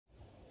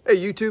Hey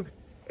YouTube,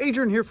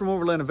 Adrian here from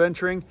Overland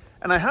Adventuring,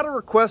 and I had a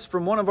request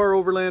from one of our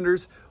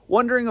overlanders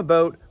wondering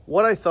about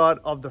what I thought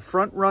of the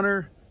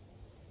Frontrunner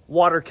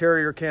water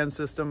carrier can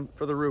system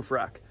for the roof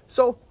rack.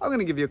 So I'm going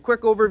to give you a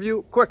quick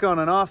overview, quick on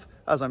and off,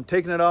 as I'm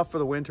taking it off for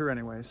the winter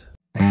anyways.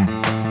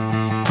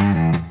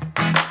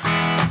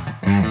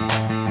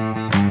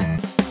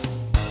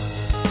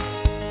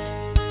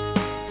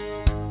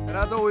 And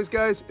as always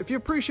guys, if you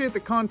appreciate the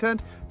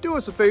content, do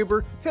us a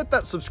favor, hit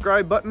that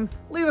subscribe button,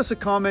 leave us a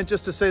comment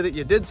just to say that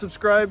you did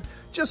subscribe,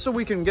 just so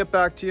we can get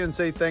back to you and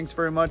say thanks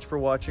very much for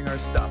watching our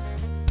stuff.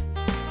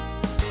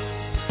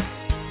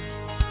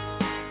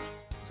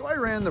 So I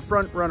ran the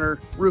Frontrunner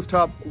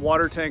rooftop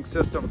water tank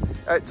system.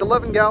 It's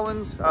 11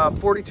 gallons,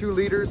 42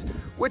 liters,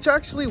 which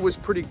actually was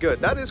pretty good.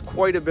 That is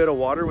quite a bit of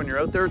water when you're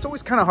out there. It's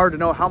always kind of hard to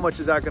know how much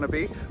is that going to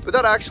be, but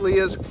that actually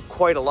is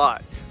quite a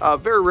lot.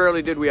 Very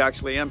rarely did we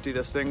actually empty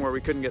this thing where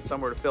we couldn't get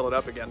somewhere to fill it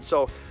up again.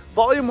 So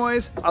volume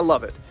wise, I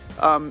love it.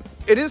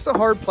 It is the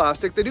hard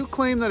plastic. They do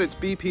claim that it's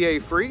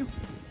BPA free.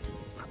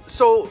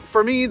 So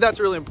for me, that's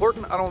really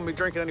important. I don't want to be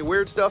drinking any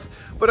weird stuff,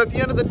 but at the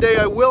end of the day,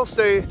 I will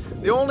say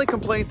the only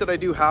complaint that I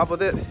do have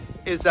with it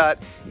is that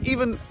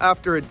even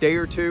after a day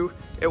or two,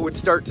 it would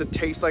start to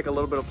taste like a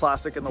little bit of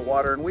plastic in the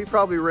water. And we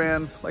probably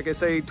ran, like I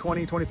say,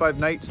 20, 25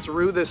 nights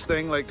through this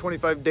thing, like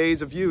 25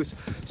 days of use.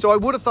 So I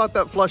would have thought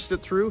that flushed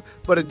it through,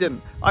 but it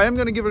didn't. I am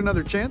gonna give it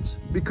another chance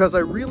because I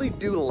really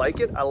do like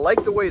it. I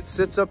like the way it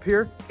sits up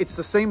here. It's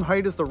the same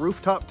height as the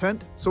rooftop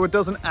tent, so it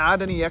doesn't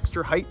add any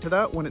extra height to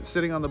that when it's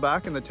sitting on the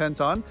back and the tent's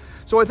on.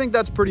 So I think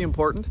that's pretty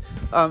important.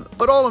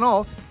 But all in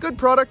all, good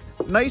product,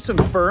 nice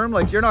and firm.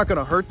 Like you're not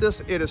gonna hurt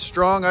this. It is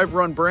strong. I've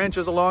run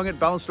branches along it,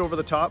 bounced over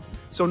the top.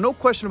 So no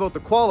question about the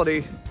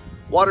quality.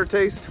 Water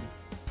taste,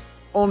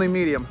 only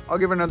medium. I'll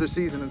give it another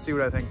season and see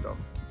what I think though.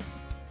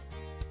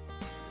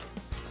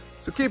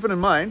 So keeping in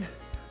mind,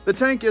 the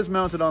tank is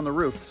mounted on the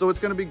roof, so it's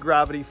gonna be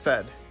gravity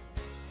fed.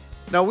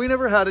 Now we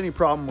never had any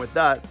problem with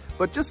that,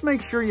 but just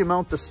make sure you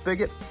mount the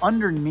spigot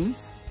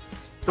underneath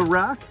the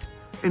rack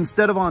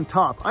instead of on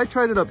top. I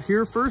tried it up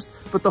here first,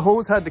 but the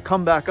hose had to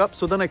come back up,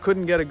 so then I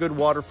couldn't get a good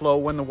water flow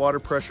when the water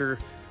pressure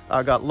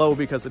got low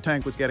because the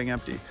tank was getting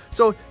empty.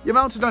 So you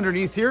mount it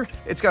underneath here.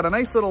 It's got a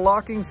nice little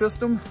locking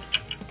system.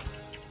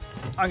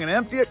 I'm gonna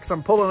empty it because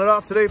I'm pulling it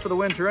off today for the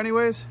winter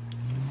anyways.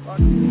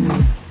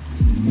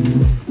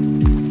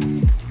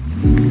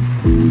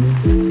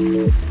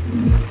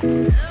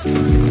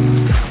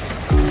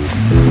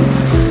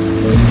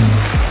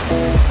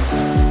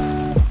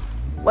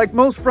 Like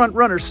most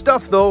Frontrunner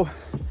stuff though,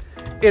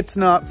 it's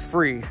not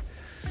free.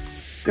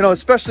 You know,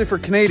 especially for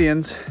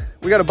Canadians,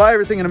 we got to buy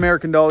everything in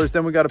American dollars,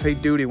 then we got to pay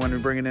duty when we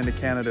bring it into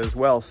Canada as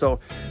well. So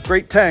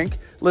great tank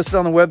listed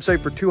on the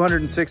website for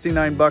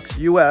 $269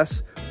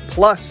 US,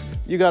 plus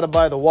you got to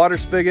buy the water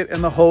spigot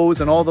and the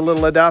hose and all the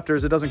little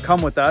adapters. It doesn't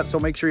come with that, so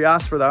make sure you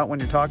ask for that when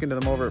you're talking to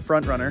them over at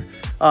Frontrunner.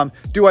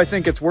 Do I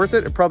think it's worth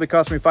it? It probably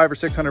cost me $500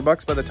 or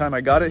 $600 by the time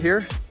I got it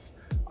here.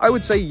 I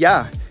would say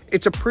yeah,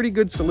 it's a pretty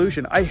good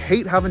solution. I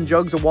hate having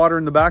jugs of water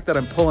in the back that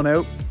I'm pulling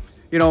out,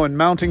 you know, and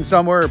mounting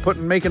somewhere or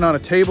making on a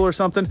table or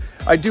something.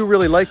 I do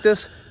really like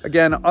this.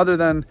 Again, other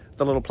than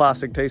the little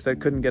plastic taste that I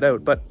couldn't get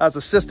out. But as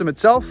a system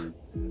itself,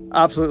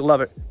 absolutely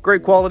love it.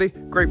 Great quality,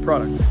 great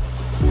product.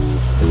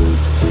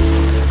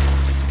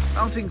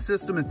 Mounting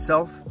system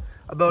itself,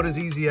 about as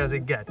easy as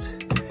it gets.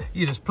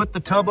 You just put the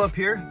tub up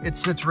here. It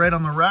sits right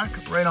on the rack,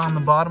 right on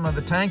the bottom of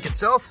the tank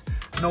itself.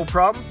 No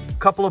problem.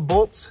 Couple of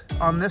bolts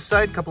on this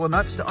side, couple of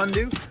nuts to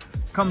undo.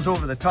 Comes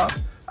over the top.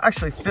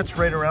 Actually fits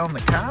right around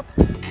the cap,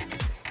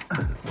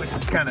 which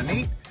is kind of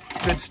neat.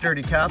 Good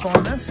sturdy cap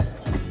on this.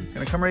 It's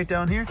gonna come right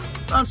down here,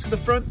 bounce to the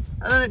front,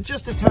 and then it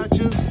just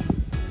attaches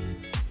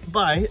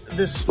by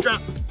this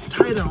strap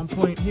tie down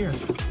point here.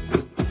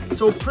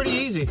 So pretty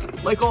easy.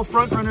 Like all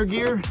Frontrunner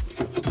gear,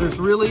 there's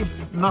really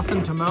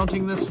nothing to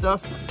mounting this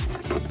stuff.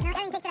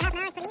 Everything takes about half an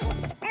hour, it's pretty easy.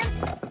 Boom.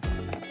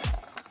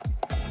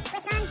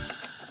 Twist on.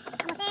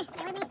 Almost there,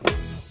 bear with me.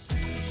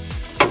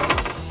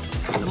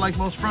 And like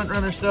most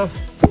Frontrunner stuff,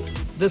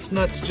 this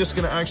nut's just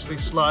gonna actually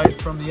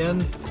slide from the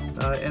end,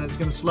 and it's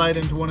gonna slide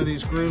into one of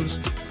these grooves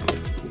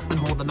and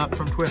hold the nut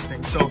from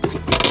twisting. So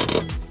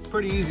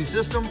pretty easy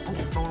system. Oh,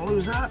 don't want to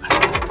lose that.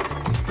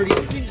 Pretty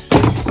easy,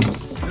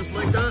 just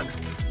like that,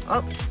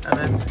 up, and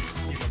then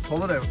you can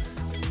pull it out.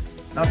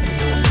 Nothing to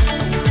it.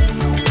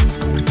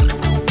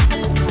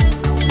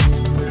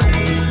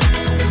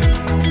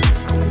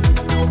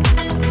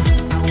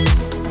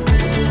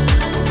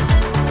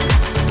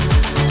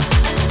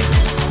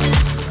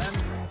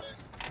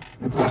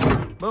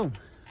 Boom,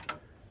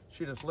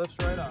 she just lifts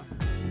right off.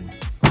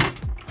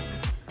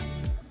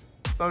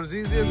 About as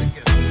easy as it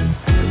gets.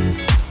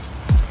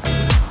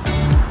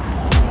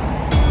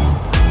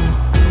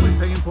 The only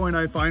pain point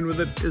I find with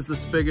it is the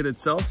spigot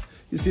itself.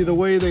 You see the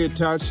way they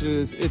attach it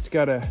is it's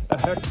got a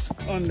hex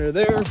under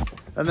there,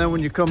 and then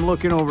when you come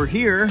looking over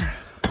here,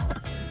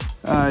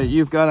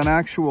 you've got an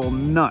actual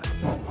nut,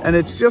 and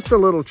it's just a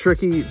little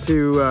tricky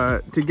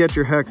to get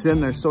your hex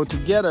in there. So to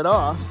get it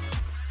off,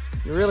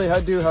 you really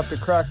do have to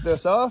crack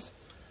this off,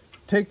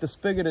 take the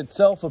spigot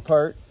itself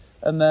apart,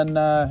 and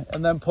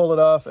then pull it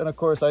off. And of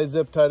course I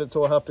zip tied it,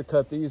 so I'll have to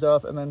cut these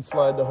off and then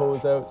slide the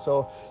hose out.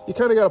 So you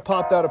kind of got to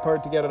pop that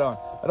apart to get it on.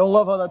 I don't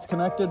love how that's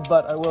connected,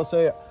 but I will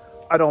say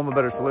I don't have a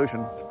better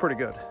solution. It's pretty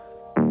good.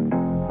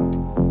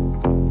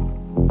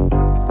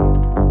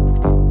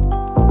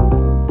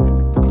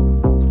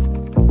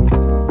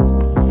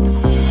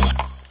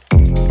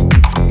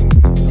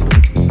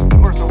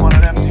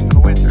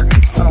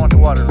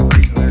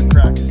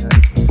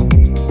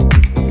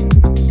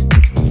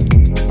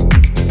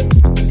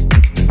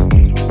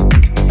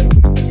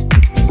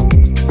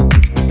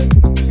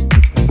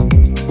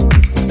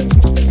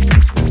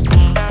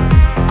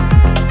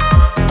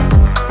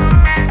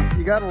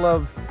 Gotta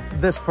love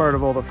this part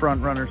of all the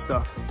Frontrunner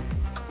stuff.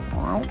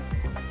 Out.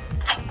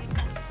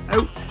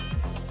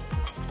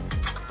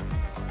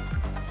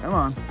 Come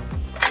on.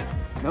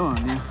 Come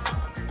on, yeah.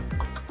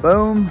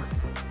 Boom.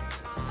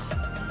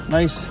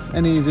 Nice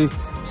and easy.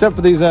 Except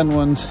for these end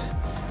ones.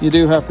 You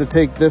do have to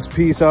take this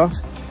piece off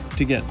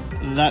to get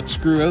that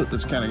screw out.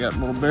 That's kind of got a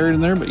little buried in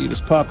there, but you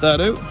just pop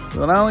that out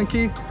with an Allen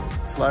key,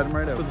 slide them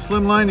right out. For the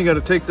slim line, you got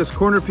to take this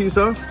corner piece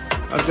off.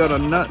 I've got a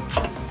nut,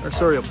 or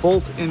sorry, a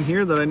bolt in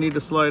here that I need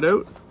to slide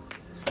out.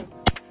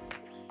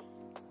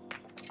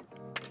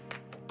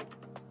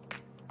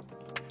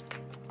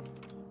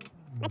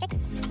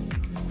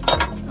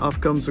 Off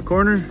comes the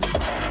corner.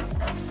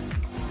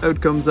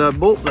 Out comes that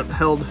bolt that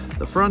held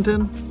the front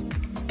in.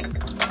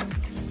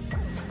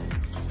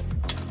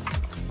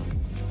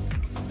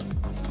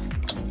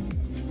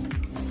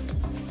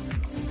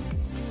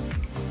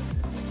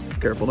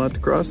 Careful not to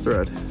cross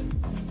thread.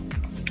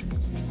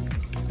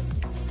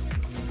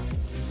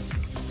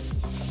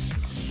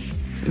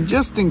 And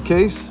just in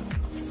case,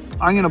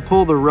 I'm gonna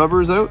pull the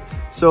rubbers out.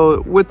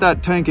 So with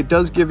that tank, it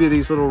does give you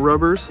these little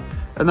rubbers,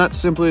 and that's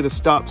simply to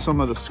stop some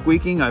of the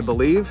squeaking, I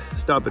believe.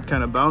 Stop it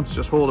kind of bounce,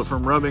 just hold it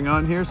from rubbing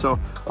on here. So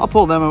I'll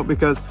pull them out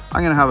because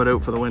I'm gonna have it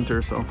out for the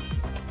winter, so.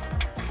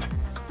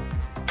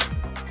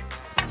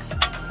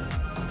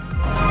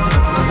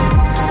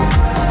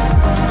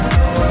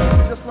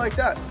 Just like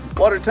that.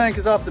 Water tank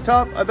is off the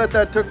top. I bet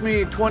that took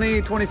me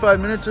 20-25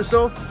 minutes or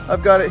so.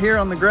 I've got it here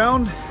on the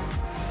ground.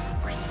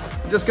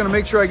 Just gonna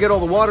make sure I get all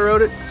the water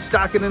out of it,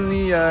 stack it in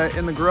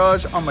the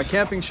garage on my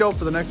camping shelf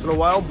for the next little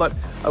while. But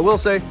I will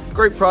say,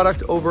 great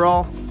product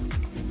overall.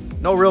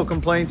 No real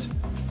complaints.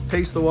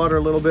 Taste the water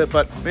a little bit,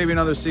 but maybe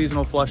another season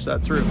will flush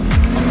that through.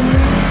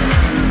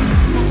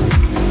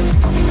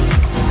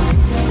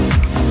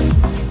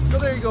 So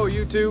there you go,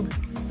 YouTube.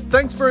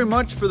 Thanks very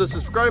much for the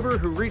subscriber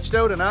who reached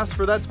out and asked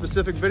for that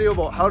specific video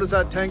about how does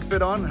that tank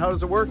fit on and how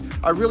does it work.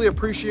 I really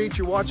appreciate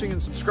you watching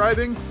and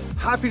subscribing.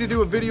 Happy to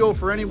do a video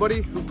for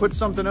anybody who puts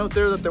something out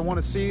there that they want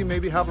to see,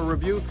 maybe have a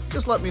review.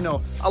 Just let me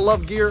know. I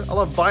love gear, I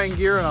love buying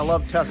gear, and I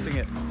love testing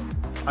it.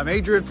 I'm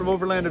Adrian from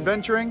Overland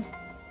Adventuring.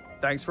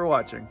 Thanks for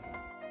watching.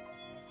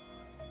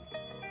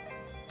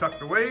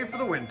 Tucked away for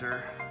the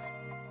winter.